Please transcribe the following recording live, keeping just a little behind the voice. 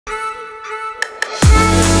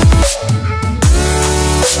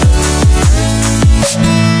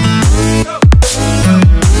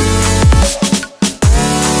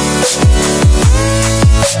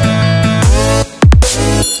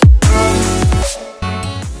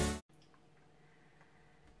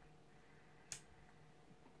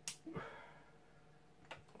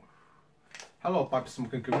Hello, pipe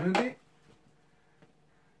smoking community.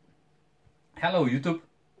 Hello YouTube,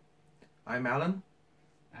 I'm Alan.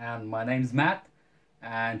 and my name's Matt,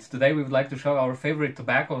 and today we would like to show our favorite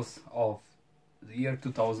tobaccos of the year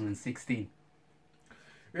 2016.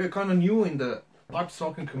 We're kind of new in the pipe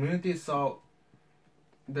smoking community, so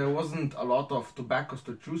there wasn't a lot of tobaccos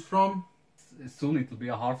to choose from. Soon it will be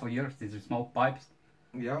a half a year since we smoke pipes,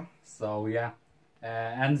 Yeah, so yeah.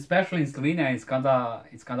 And especially in Slovenia, it's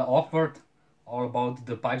kinda awkward all about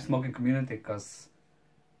the pipe smoking community, because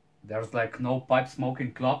there's like no pipe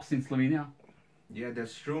smoking clubs in Slovenia. yeah,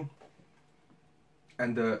 that's true.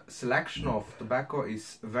 And the selection of tobacco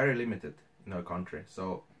is very limited in our country,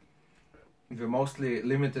 so we're mostly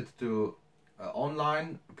limited to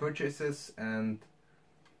online purchases, and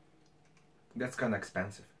that's kind of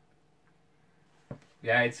expensive.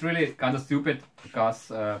 Yeah, it's really kind of stupid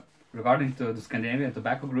because regarding to the Scandinavian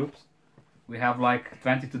tobacco groups, we have like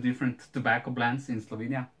 22 different tobacco blends in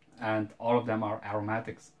Slovenia, and all of them are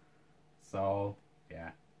aromatics. So,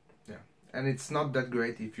 yeah. Yeah, and it's not that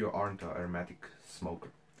great if you aren't an aromatic smoker.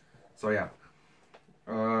 So yeah,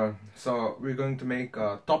 so we're going to make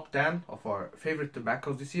a top 10 of our favorite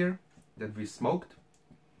tobaccos this year that we smoked,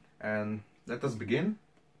 and let us begin.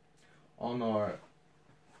 On our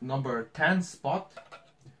number 10 spot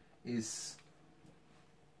is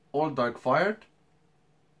Old Dark Fired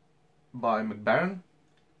by Mac Baren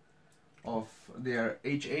of their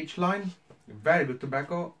HH line. Very good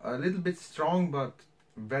tobacco, a little bit strong but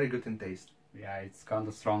very good in taste. Yeah, it's kind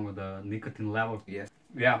of strong with the nicotine level. Yes.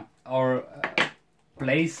 Yeah, our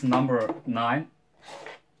place number 9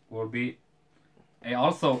 will be a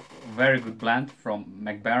also very good blend from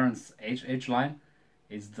Mac Baren's HH line.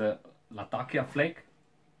 It's the Latakia Flake.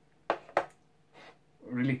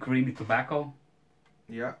 Really creamy tobacco.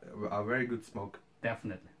 Yeah, a very good smoke.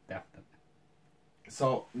 Definitely, definitely.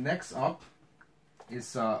 So next up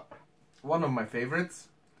is one of my favorites.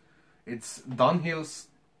 It's Dunhill's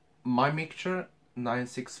My Mixture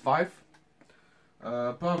 965.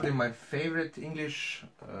 Probably my favorite English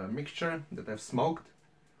mixture that I've smoked.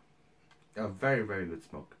 A very, very good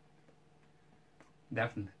smoke.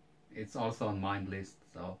 Definitely. It's also on my list,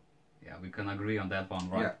 so yeah, we can agree on that one,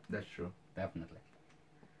 right? Yeah, that's true. Definitely.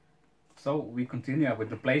 So we continue with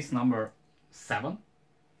the place number 7.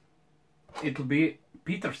 It'll be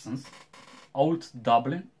Peterson's Old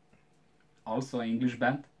Dublin, also an English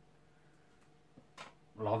band.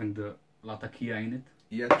 Loving the Latakia in it.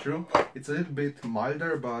 Yeah, true. It's a little bit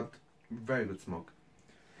milder, but very good smoke.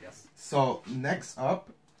 Yes. So next up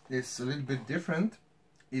is a little bit different.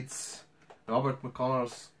 It's Robert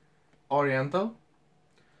McConnell's Oriental.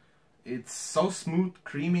 It's so smooth,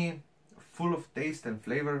 creamy, full of taste and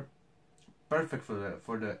flavor. Perfect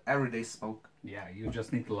for the everyday smoke. Yeah, you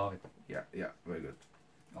just need to love it. Yeah, very good.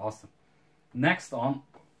 Awesome. Next on,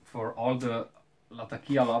 for all the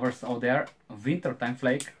Latakia lovers out there, Wintertime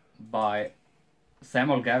Flake by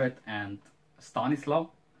Samuel Gavitt and Stanislav.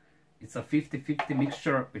 It's a 50-50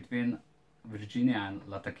 mixture between Virginia and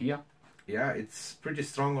Latakia. Yeah, it's pretty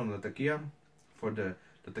strong on Latakia. For the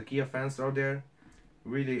Latakia fans out there,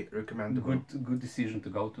 really recommendable. Good decision to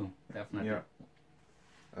go to, definitely.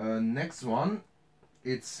 Yeah. Next one,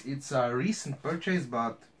 it's a recent purchase,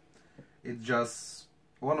 but it's just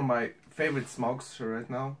one of my favorite smokes right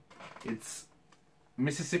now. It's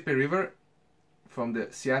Mississippi River from the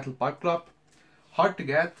Seattle Pipe Club. Hard to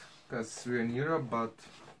get because we're in Europe, but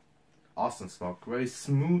awesome smoke. Very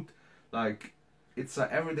smooth, like it's a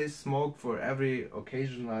everyday smoke for every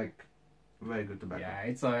occasion. Like very good tobacco. Yeah,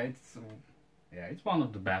 it's one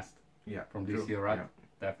of the best. Yeah, from this true. year, right? Yeah.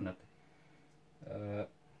 Definitely.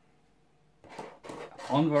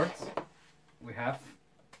 Onwards, we have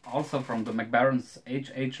also from the Mac Baren's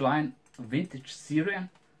HH line, Vintage Syrian.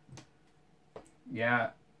 Yeah,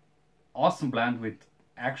 awesome blend with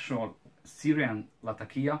actual Syrian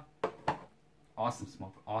Latakia. Awesome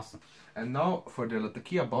smoke, awesome. And now for the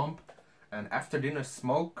Latakia bump and after dinner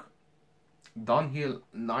smoke, Dunhill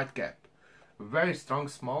Nightcap. Very strong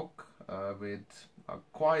smoke with a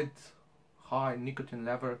quite high nicotine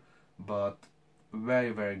level, but very,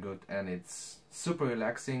 very good, and it's super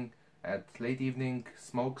relaxing at late evening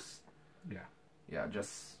smokes. Yeah,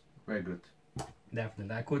 just very good.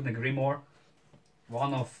 Definitely, I couldn't agree more.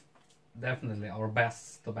 One of definitely our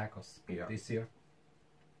best tobaccos this year.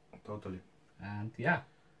 Totally. And yeah.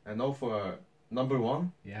 And now for number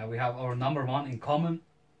 1. Yeah, we have our number 1 in common.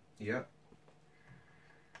 Yeah.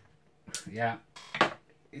 Yeah,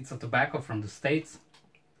 it's a tobacco from the States.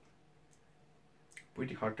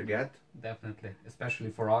 Pretty hard to get. Definitely,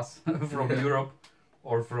 especially for us from Europe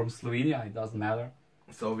or from Slovenia, it doesn't matter.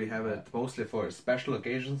 So we have it mostly for special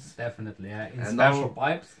occasions. Definitely, yeah. In And special now-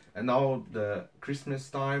 pipes. And now the Christmas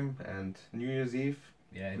time and New Year's Eve,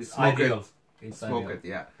 Yeah, we it's smoke ideal. it. It's Smoke ideal. it,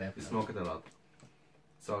 yeah. We Definitely. smoke it a lot.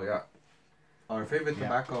 So yeah, our favorite Yeah.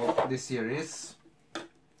 tobacco this year is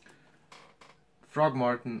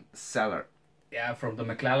Frogmorton Cellar. Yeah, from the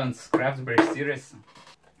McClelland's Craftberry series.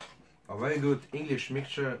 A very good English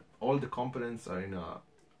mixture. All the components are in a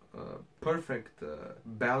perfect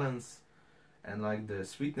balance, and like the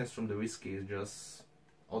sweetness from the whiskey is just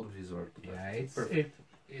out of this world. Yeah, Perfect.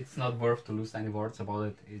 it's not worth to lose any words about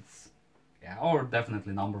it. It's or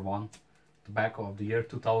definitely number one tobacco of the year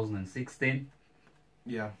 2016.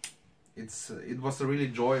 Yeah, it was a really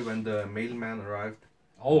joy when the mailman arrived.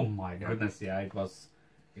 Oh my Yeah. goodness, yeah, it was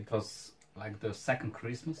like the second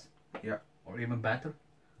Christmas. Yeah. Or even better.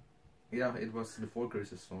 Yeah, it was before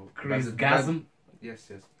Christmas. So Chrisgasm. Yes,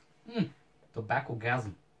 yes. Tobacco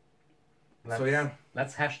gasm. So yeah,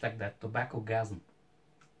 Let's hashtag that, tobacco gasm.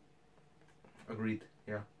 agreed.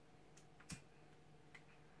 Yeah.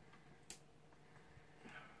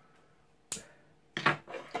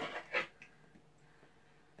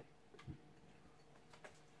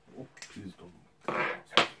 Oh, please don't.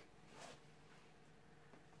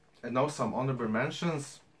 And now some honorable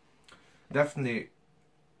mentions. Definitely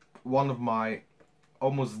one of my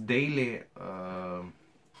almost daily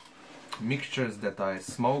mixtures that I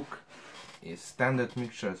smoke is standard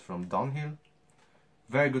mixtures from Dunhill.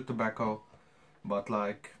 Very good tobacco, but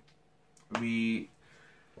like we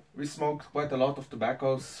smoked quite a lot of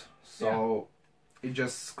tobaccos, so it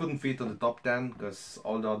just couldn't fit on the top 10 because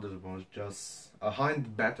all the others was just a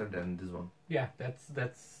hint better than this one. Yeah, that's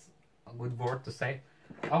a good word to say.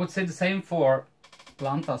 I would say the same for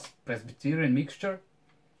Planta's Presbyterian mixture.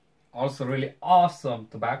 Also really awesome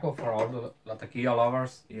tobacco for all the Latakia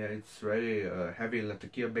lovers. Yeah, it's very heavy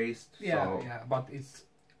Latakia based. Yeah, so yeah, but it's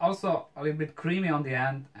also a little bit creamy on the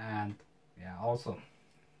end, and yeah, also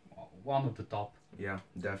one of the top yeah,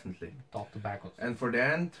 definitely. tobaccos. And for the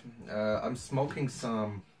end, I'm smoking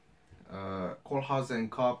some Kohlhausen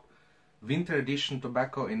Cup Winter Edition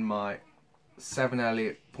tobacco in my 7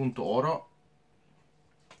 Alley Punto Oro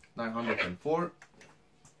 904.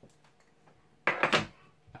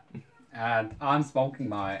 And I'm smoking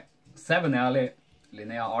my 7 Alley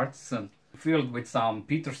Linnea Artisan, filled with some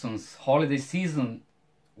Peterson's holiday season,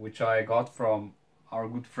 which I got from our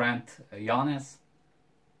good friend Janez.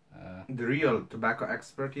 The real tobacco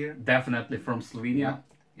expert here. Definitely from Slovenia.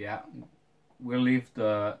 Yeah, we'll leave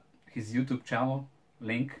his YouTube channel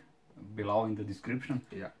link below in the description.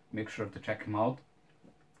 Yeah. Make sure to check him out.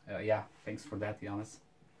 Yeah, thanks for that, Janez.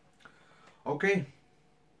 Okay,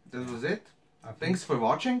 this was it. I think- Thanks for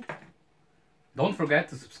watching. Don't forget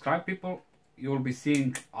to subscribe, people. You will be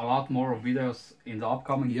seeing a lot more of videos in the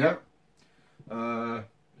upcoming year.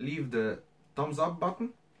 Leave the thumbs up button.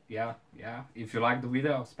 Yeah, yeah. If you like the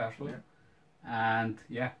video, especially. Yeah. And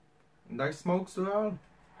yeah, Nice smokes to all.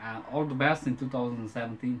 and all the best in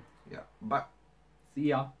 2017. Yeah, bye. See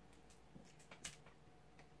ya.